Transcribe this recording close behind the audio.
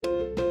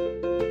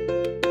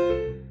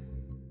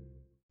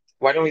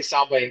Why don't we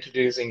start by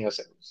introducing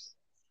yourselves?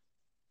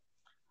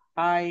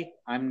 Hi,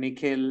 I'm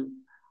Nikhil.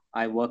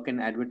 I work in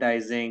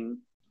advertising.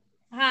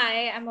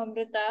 Hi, I'm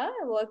Amrita.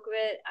 I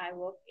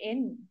work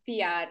in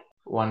PR.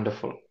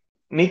 Wonderful.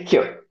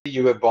 Nikhil,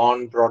 you were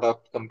born, brought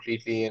up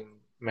completely in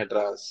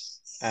Madras,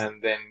 and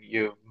then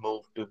you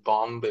moved to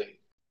Bombay.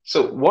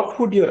 So, what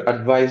would your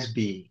advice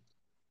be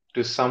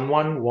to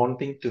someone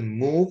wanting to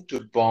move to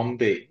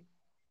Bombay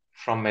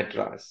from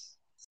Madras?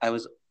 I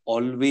was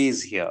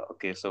always here.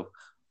 Okay, so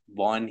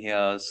born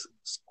here,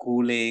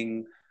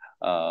 schooling,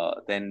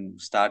 then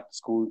start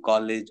school,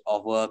 college,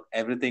 or work.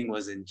 Everything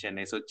was in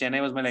Chennai. So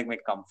Chennai was my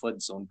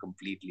comfort zone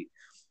completely.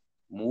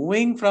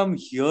 Moving from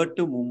here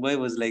to Mumbai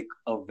was like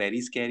a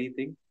very scary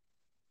thing.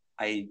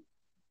 I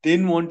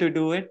didn't want to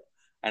do it,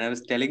 and I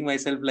was telling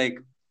myself like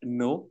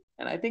no.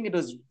 And I think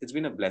it's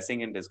been a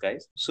blessing in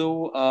disguise.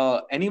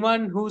 So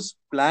anyone who's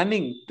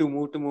planning to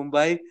move to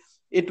Mumbai,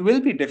 it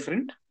will be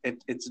different.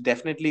 It's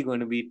definitely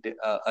going to be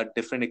a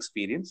different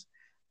experience.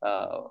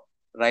 Uh,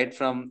 right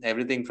from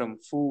everything from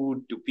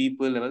food to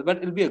people, but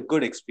it'll be a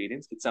good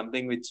experience. It's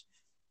something which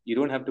you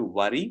don't have to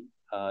worry.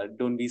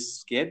 Don't be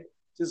scared.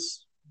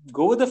 Just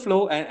go with the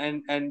flow,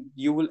 and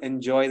you will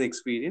enjoy the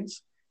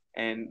experience.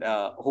 And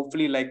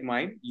hopefully, like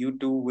mine, you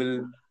too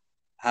will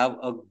have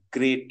a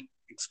great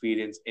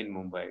experience in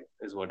Mumbai,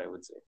 is what I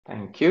would say.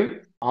 Thank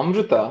you.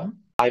 Amrita,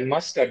 I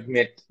must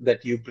admit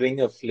that you bring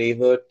a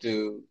flavor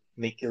to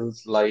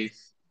Nikhil's life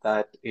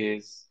that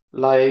is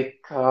like,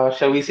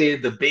 shall we say,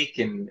 the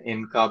bacon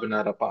in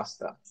carbonara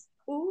pasta.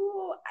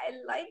 Ooh, I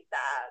like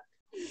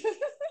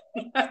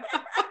that.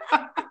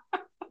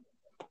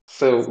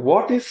 So,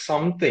 what is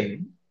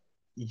something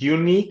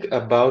unique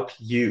about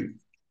you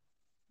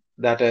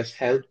that has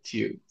helped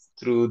you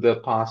through the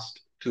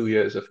past 2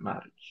 years of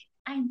marriage?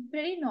 I'm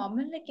pretty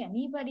normal like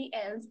anybody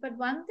else, but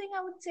one thing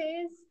I would say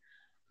is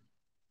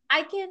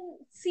I can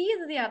see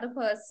the other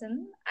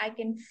person. I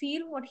can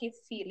feel what he's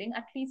feeling.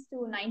 At least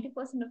to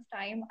 90% of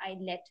time, I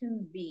let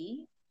him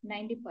be.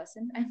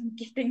 90%, I'm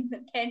getting the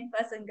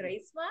 10%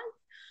 grace mark.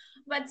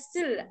 But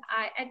still,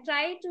 I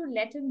try to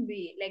let him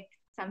be. Like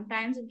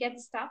sometimes it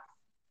gets tough,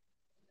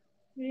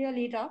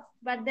 really tough.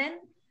 But then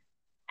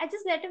I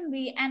just let him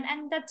be, and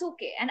that's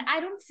okay. And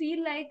I don't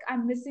feel like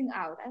I'm missing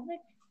out. I'm like,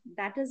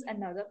 that is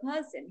another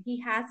person.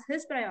 He has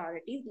his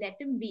priorities. Let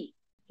him be.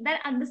 That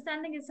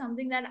understanding is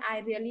something that I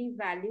really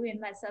value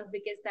in myself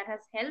because that has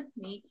helped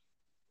me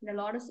in a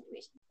lot of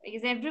situations.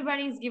 Because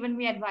everybody's given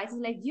me advices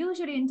like you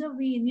should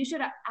intervene, you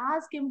should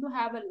ask him to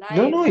have a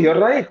No, life. no, you're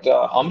right.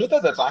 Amrita,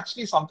 that's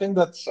actually something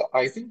that's,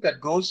 I think that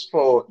goes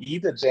for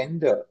either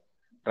gender,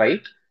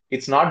 right?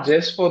 It's not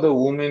just for the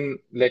woman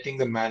letting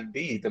the man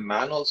be. The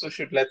man also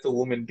should let the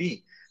woman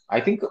be. I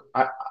think,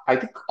 I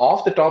think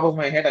off the top of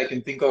my head, I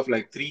can think of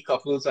like three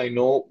couples I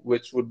know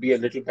which would be a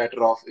little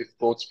better off if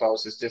both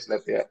spouses just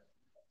let their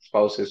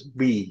spouses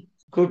be.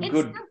 Good, It's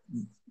good. tough.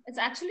 It's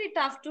actually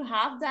tough to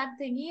have that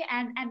thingy,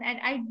 and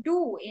I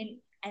do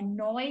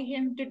annoy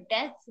him to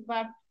death,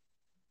 but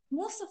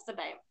most of the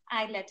time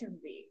I let him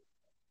be.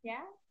 Yeah,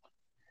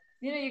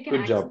 you can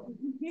Good job.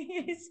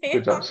 actually say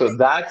Good job. So something.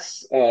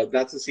 that's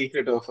the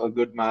secret of a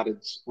good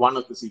marriage. One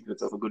of the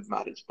secrets of a good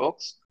marriage,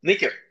 folks.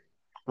 Nikhil,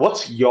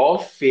 what's your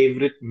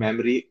favorite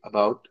memory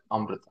about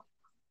Amrita?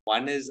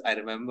 One is I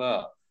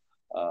remember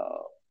uh,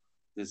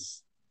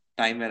 this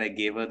time where I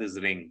gave her this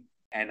ring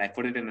and I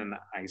put it in an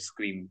ice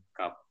cream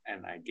cup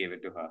and I gave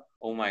it to her.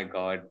 Oh my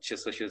god!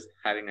 So she was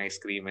having ice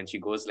cream and she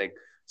goes like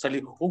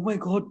suddenly, oh my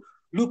god!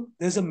 Look,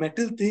 there's a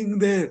metal thing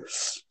there,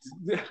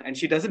 and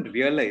she doesn't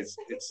realize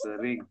it's a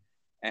ring.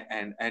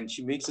 And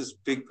she makes this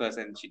big fuss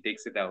and she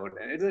takes it out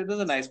and it was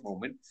a nice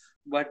moment.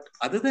 But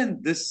other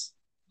than this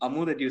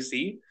Amu that you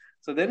see,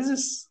 so there is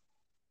this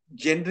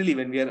generally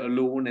when we are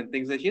alone and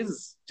things like she has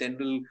this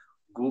general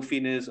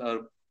goofiness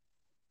or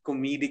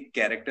comedic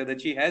character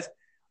that she has.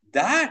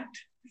 That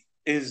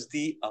is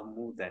the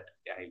Amu that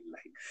I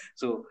like.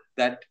 So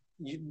that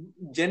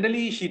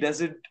generally she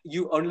doesn't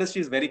you unless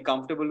she's very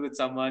comfortable with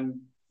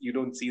someone, you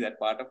don't see that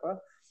part of her.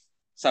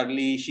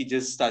 Suddenly she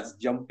just starts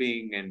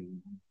jumping and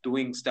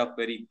doing stuff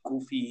very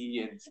goofy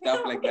and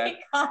stuff like that.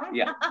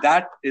 Yeah,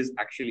 that is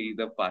actually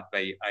the part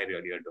I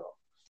really adore.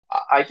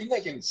 I think I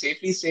can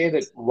safely say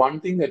that one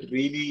thing that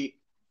really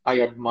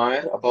I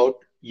admire about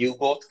you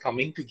both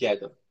coming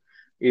together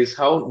is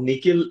how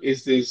Nikhil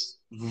is this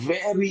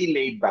very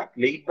laid back.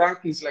 Laid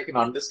back is like an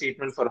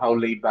understatement for how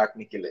laid back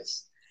Nikhil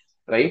is,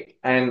 right?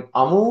 And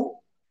Amu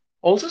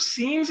also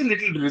seems a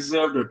little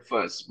reserved at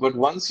first, but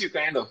once you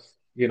kind of,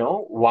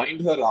 wind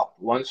her up,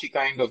 once she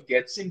kind of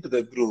gets into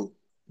the groove,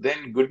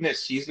 then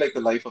goodness, she's like the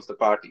life of the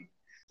party.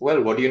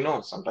 Well, what do you know?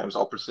 Sometimes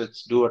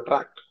opposites do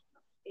attract.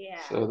 Yeah.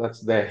 So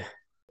that's there.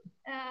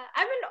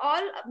 I mean,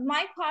 all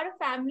my part of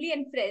family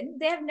and friends,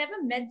 they have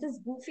never met this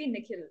goofy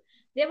Nikhil.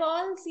 They've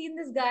all seen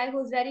this guy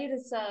who's very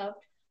reserved,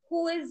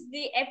 who is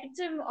the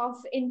epitome of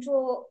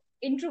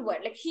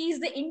introvert. Like he's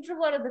the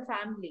introvert of the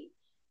family,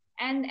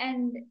 and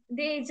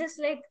they just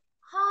like,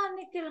 ha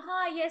Nikhil,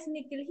 ha yes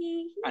Nikhil,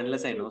 he.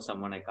 Unless I know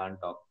someone, I can't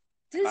talk.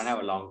 Can't have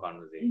a long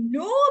conversation.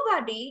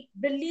 Nobody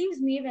believes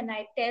me when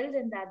I tell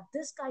them that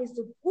this guy is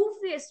the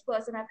goofiest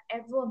person I've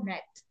ever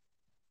met.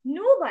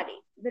 Nobody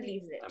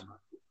believes it.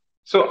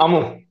 So,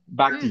 Amu,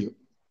 back to you.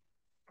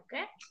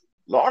 Okay?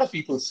 A lot of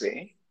people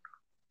say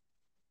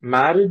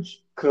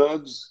marriage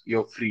curbs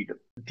your freedom.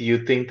 Do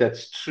you think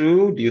that's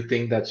true? Do you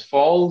think that's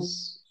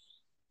false?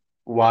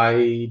 Why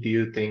do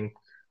you think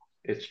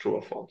it's true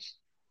or false?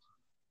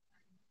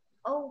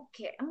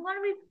 Okay, I'm going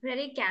to be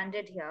very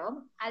candid here.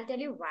 I'll tell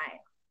you why.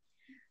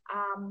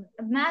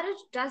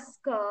 Marriage does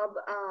curb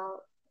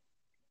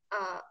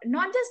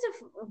not just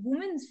a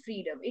woman's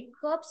freedom, it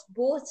curbs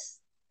both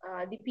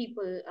the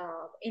people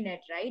in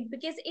it, right?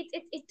 Because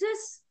it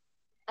is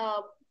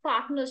a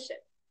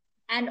partnership.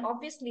 And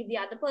obviously, the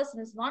other person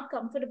is not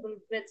comfortable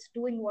with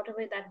doing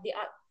whatever that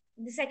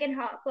the second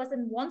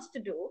person wants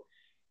to do,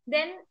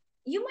 then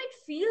you might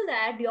feel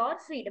that your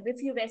freedom,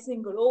 if you were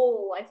single,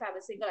 oh, if I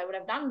was single, I would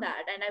have done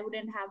that and I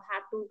wouldn't have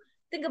had to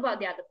think about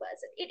the other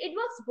person. It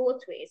works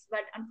both ways, but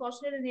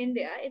unfortunately in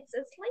India, it's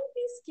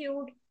slightly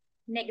skewed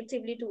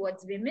negatively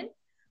towards women.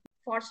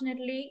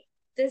 Fortunately,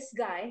 this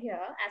guy here,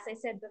 as I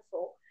said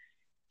before,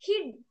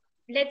 he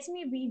lets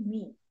me be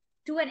me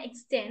to an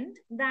extent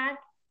that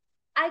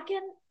I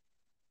can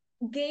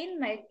gain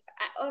my,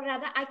 or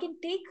rather I can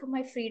take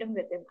my freedom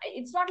with him.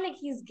 It's not like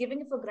he's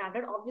giving it for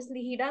granted.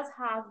 Obviously he does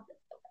have,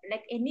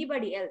 like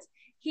anybody else,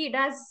 he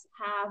does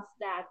have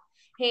that,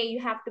 hey, you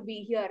have to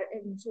be here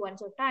in so and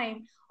so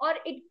time, or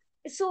it.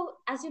 So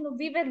as you know,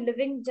 we were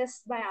living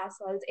just by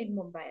ourselves in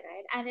Mumbai,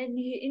 right? And in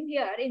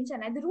here in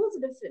Chennai, the rules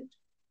are different.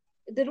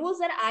 The rules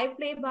that I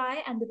play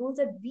by and the rules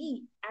that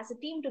we as a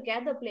team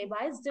together play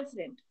by is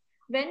different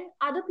when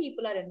other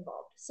people are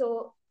involved.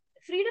 So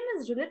freedom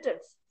is relative.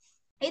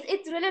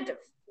 It's relative,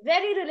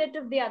 very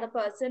relative. The other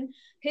person,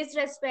 his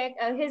respect,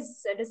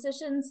 his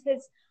decisions,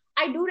 his,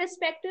 I do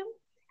respect him,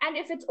 and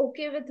if it's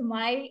okay with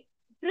my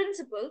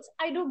principles,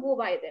 I do go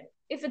by them.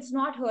 If it's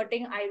not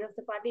hurting either of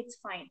the party, it's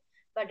fine.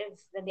 But if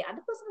when the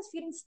other person is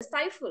feeling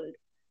stifled,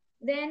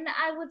 then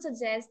I would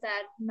suggest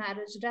that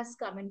marriage does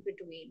come in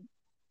between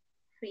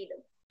freedom.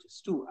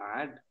 Just to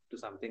add to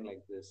something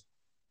like this,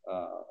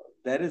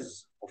 there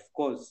is, of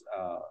course,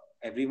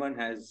 everyone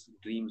has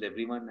dreams,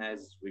 everyone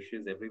has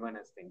wishes, everyone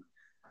has things.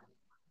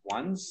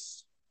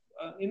 Once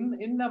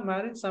in a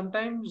marriage,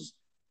 sometimes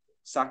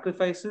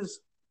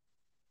sacrifices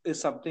is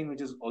something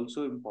which is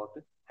also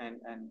important, and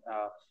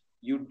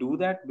you do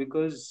that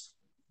because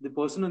the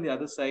person on the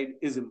other side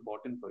is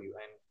important for you,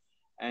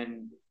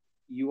 and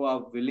you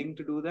are willing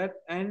to do that.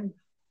 And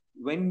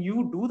when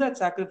you do that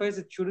sacrifice,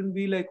 it shouldn't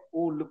be like,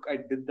 oh, look, I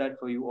did that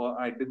for you, or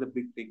I did the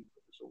big thing for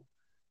you. So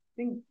I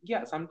think,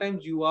 yeah,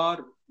 sometimes you are,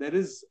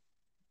 there's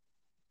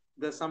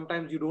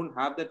sometimes you don't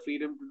have that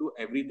freedom to do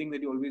everything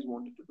that you always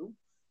wanted to do,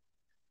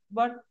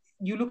 but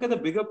you look at the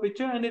bigger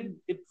picture, and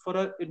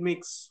it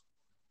makes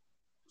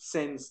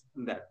sense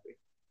in that way.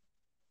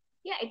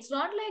 Yeah, it's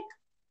not like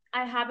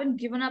I haven't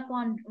given up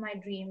on my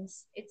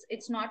dreams.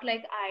 It's not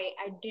like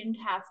I didn't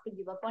have to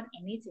give up on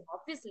anything.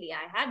 Obviously,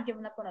 I had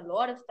given up on a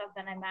lot of stuff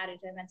when I married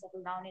him and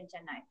settled down in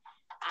Chennai.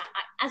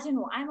 As you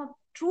know, I'm a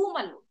true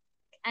Mallu,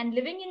 and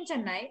living in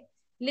Chennai,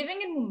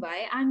 living in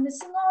Mumbai, I'm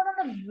missing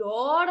out on a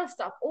lot of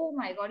stuff. Oh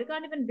my god, you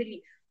can't even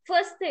believe.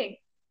 First thing,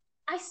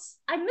 I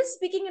miss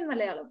speaking in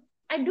Malayalam.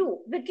 I do,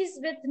 because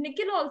with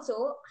Nikhil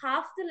also,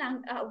 half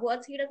the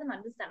words he doesn't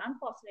understand.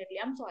 Unfortunately,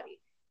 I'm sorry,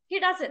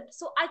 he doesn't.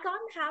 So I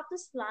can't have the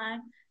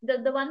slang,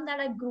 the one that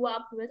I grew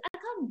up with. I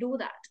can't do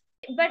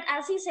that. But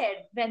as he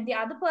said, when the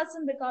other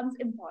person becomes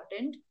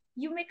important,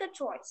 you make a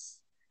choice,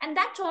 and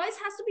that choice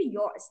has to be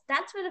yours.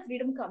 That's where the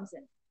freedom comes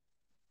in.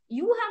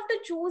 You have to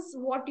choose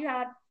what you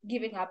are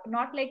giving up,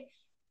 not like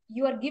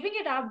you are giving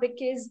it up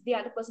because the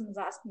other person is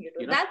asking you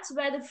to. That's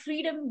where the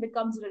freedom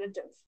becomes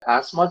relative.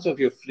 As much of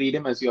your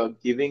freedom as you're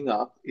giving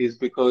up is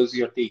because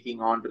you're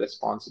taking on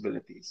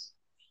responsibilities,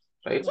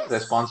 right? Yes.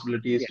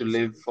 Responsibilities to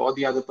live for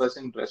the other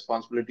person,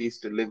 responsibilities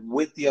to live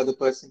with the other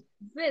person.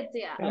 With,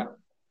 yeah.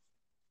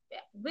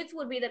 With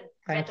would be the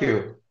Thank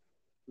better.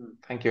 you.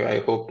 Thank you.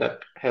 I hope that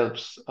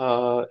helps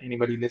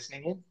anybody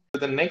listening in.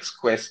 The next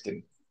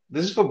question,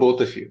 this is for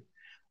both of you.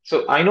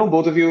 So I know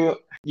both of you,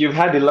 you've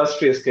had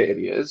illustrious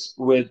careers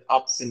with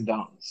ups and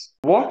downs.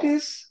 What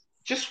is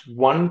just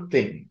one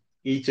thing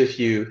each of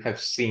you have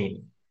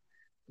seen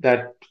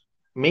that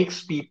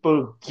makes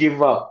people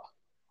give up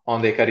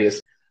on their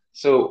careers?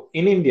 So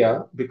in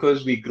India,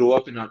 because we grow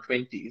up in our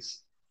 20s,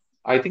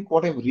 I think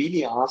what I'm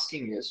really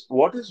asking is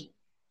what is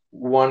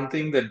one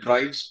thing that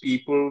drives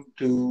people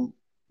to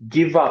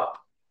give up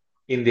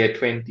in their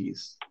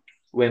 20s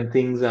when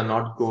things are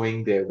not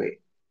going their way?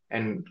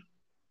 And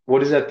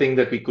what is that thing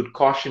that we could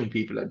caution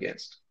people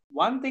against?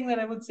 One thing that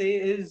I would say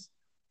is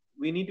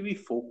we need to be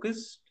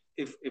focused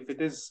if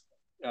it is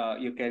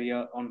your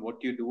career on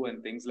what you do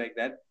and things like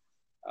that.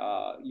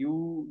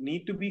 You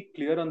need to be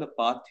clear on the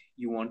path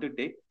you want to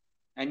take,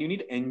 and you need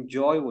to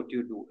enjoy what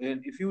you do.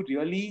 And if you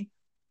really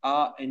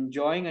are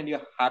enjoying and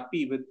you're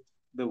happy with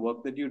the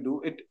work that you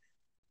do,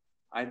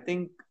 I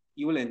think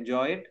you will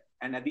enjoy it.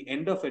 And at the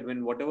end of it,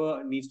 when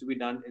whatever needs to be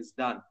done is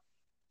done,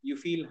 you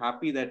feel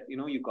happy that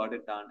you got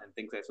it done and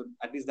things like so.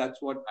 At least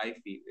that's what I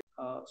feel.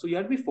 So you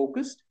have to be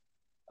focused.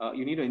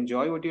 You need to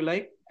enjoy what you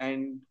like,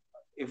 and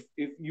if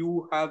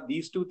you have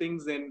these two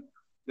things, then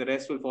the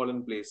rest will fall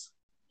in place.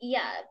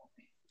 Yeah,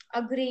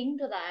 agreeing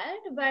to that,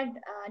 but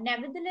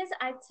nevertheless,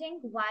 I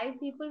think why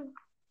people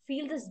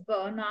feel this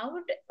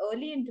burnout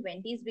early in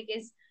 20s,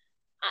 because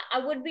I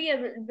would be a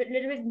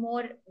little bit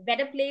more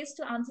better placed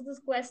to answer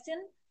this question.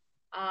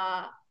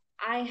 uh,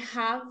 I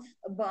have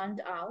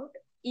burned out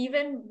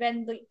even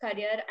when the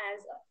career as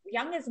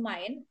young as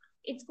mine,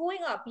 it's going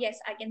up. Yes,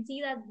 I can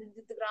see that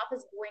the graph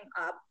is going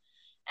up,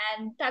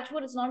 and touch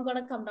wood, it's not going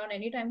to come down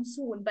anytime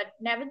soon. But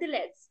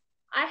nevertheless,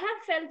 I have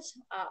felt,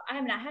 I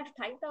mean, I have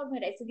typed out my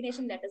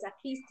resignation letters at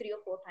least 3 or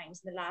 4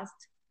 times in the last,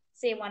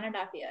 say, 1.5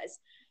 years,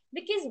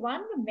 because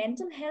one, the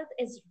mental health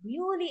is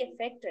really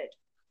affected.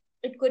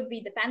 It could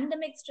be the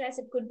pandemic stress,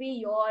 it could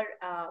be your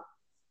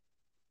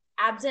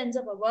absence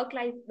of a work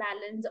life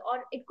balance,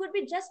 or it could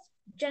be just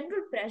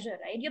general pressure,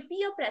 right? Your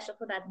peer pressure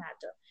for that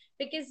matter.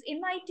 Because in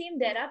my team,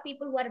 there are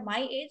people who are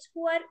my age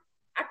who are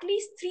at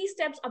least 3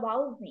 steps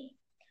above me.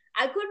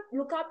 I could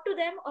look up to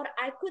them or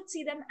I could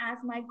see them as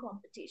my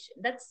competition.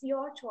 That's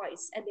your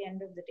choice at the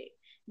end of the day.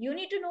 You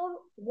need to know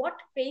what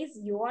pace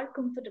you are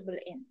comfortable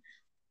in.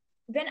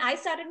 When I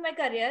started my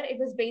career, it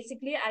was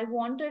basically I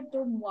wanted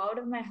to move out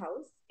of my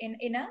house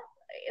in a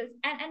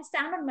and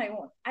stand on my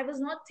own. I was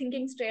not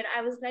thinking straight.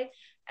 I was like,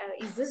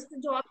 is this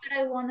the job that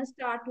I want to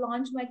start,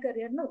 launch my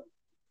career? No.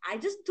 I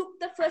just took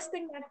the first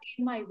thing that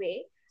came my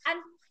way. And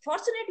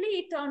fortunately,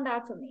 it turned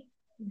out for me.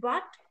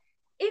 But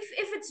if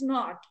it's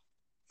not,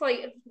 for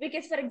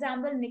because for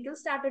example, Nikhil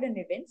started in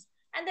events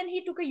and then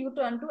he took a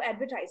U-turn to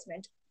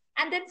advertisement.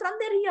 And then from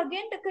there, he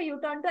again took a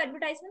U-turn to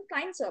advertisement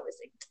client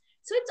servicing.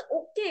 So it's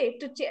okay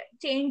to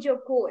change your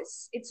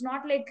course. It's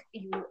not like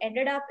you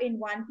ended up in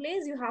one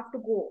place, you have to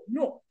go.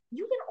 No,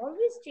 you can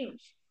always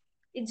change.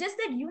 It's just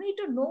that you need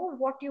to know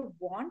what you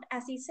want,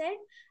 as he said,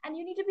 and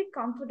you need to be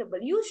comfortable.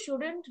 You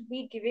shouldn't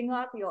be giving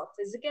up your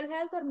physical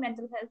health or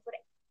mental health for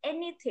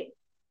anything,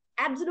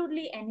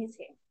 absolutely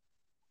anything.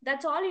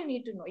 That's all you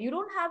need to know. You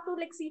don't have to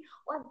like see,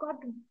 oh, I've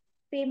got to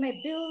pay my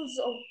bills,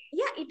 or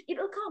yeah,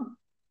 it'll come.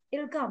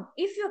 It'll come.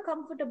 If you're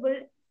comfortable,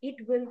 it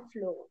will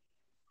flow.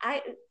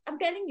 I I'm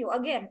telling you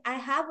again, I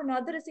have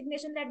another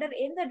resignation letter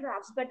in the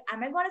drafts, but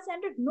am I gonna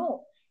send it?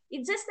 No.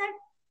 It's just that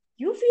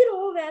you feel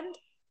overwhelmed,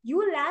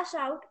 you lash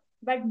out,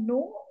 but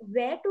know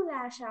where to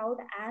lash out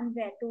and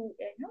where to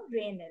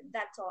rein in.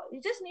 That's all.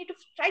 You just need to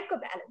strike a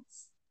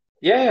balance.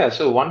 Yeah, yeah,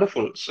 so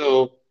wonderful.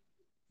 So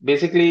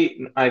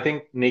basically, I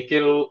think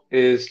Nikhil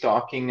is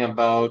talking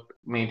about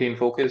maintain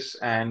focus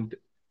and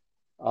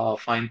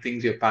find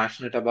things you're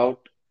passionate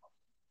about.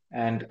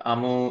 And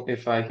Amu,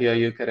 if I hear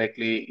you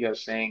correctly, you're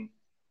saying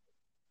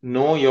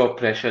know your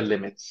pressure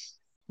limits,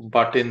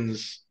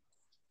 buttons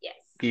Yes,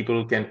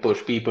 people can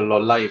push, people or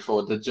life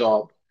or the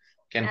job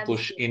can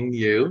push absolutely. in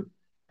you,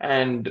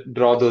 and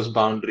draw those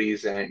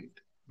boundaries and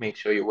make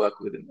sure you work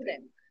within them.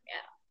 Then,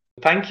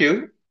 yeah. Thank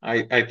you.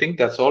 I think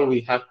that's all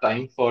we have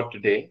time for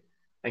today.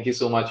 Thank you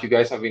so much. You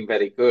guys have been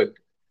very good.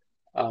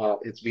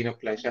 It's been a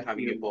pleasure Thank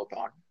having you you. both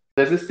on.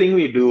 There's this thing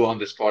we do on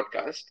this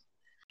podcast.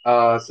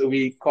 So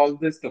we call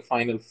this the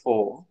final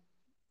four.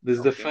 This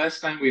is the Okay.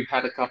 first time we've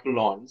had a couple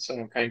on, so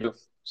I'm kind of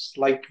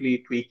slightly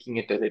tweaking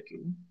it a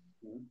little.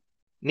 Hmm.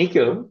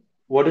 Nikhil,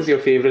 what is your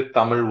favorite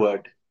Tamil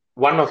word?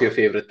 One of your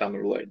favorite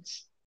Tamil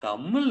words.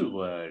 Tamil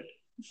word.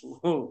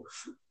 Oh,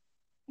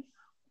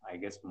 I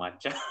guess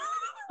matcha.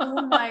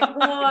 Oh my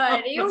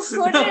god, you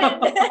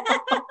couldn't.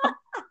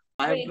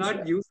 I have Wait,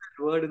 not used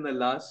that word in the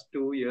last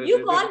 2 years. you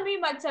Is it? call me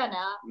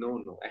Machana.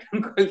 No, I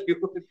don't call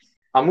you.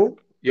 Amu,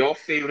 your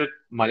favorite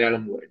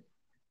Malayalam word.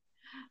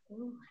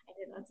 Oh, I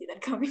did not see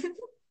that coming.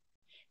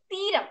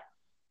 Theorem.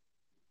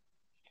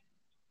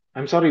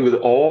 I'm sorry, with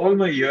all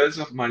my years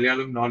of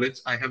Malayalam knowledge,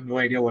 I have no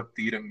idea what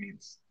Theeram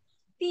means.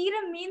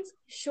 Theorem means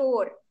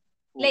shore,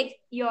 Oh, like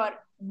your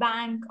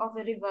bank of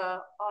a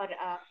river, or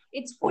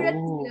it's Pudal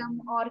Oh.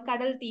 Theorem or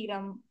Kadal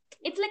Theorem.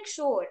 It's like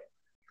shore.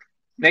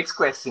 Next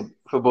question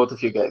for both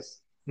of you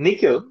guys.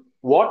 Nikhil,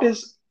 what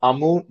is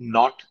Amu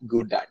not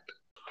good at?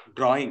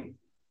 drawing.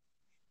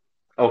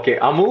 Okay,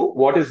 Amu,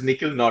 what is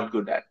Nikhil not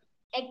good at?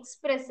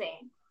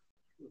 Expressing.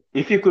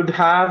 If you could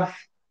have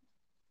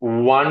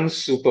one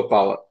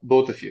superpower,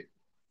 both of you,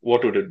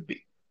 what would it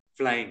be?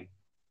 Flying.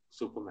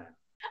 Superman.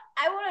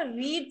 I want to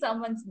read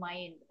someone's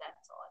mind.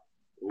 That's all.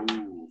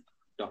 Ooh.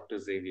 Dr.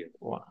 Xavier.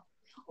 Wow,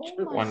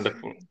 Oh my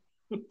wonderful.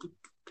 god.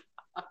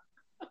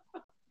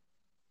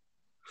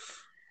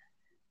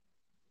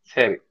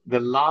 Sorry, the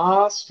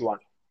last one.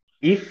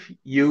 If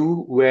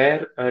you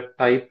were a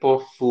type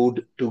of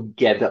food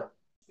together,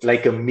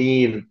 like a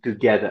meal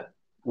together,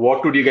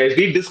 what would you guys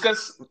be?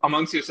 Discuss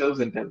amongst yourselves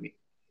and tell me.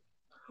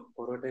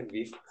 Parota and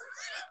beef.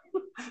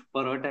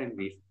 Parota and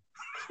beef.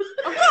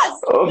 Of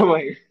course. Oh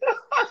my,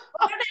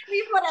 What did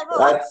we forever?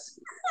 that's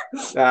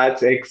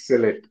that's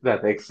excellent.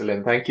 That's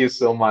excellent. Thank you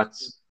so much.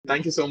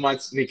 Thank you so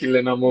much, Nikhil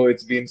and Amo.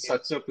 It's been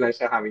such a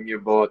pleasure having you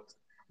both.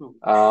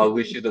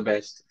 Wish you the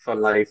best for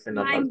life and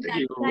Thank adulting.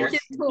 you. Thank you. Thank you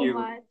Yes. so You.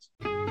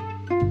 much.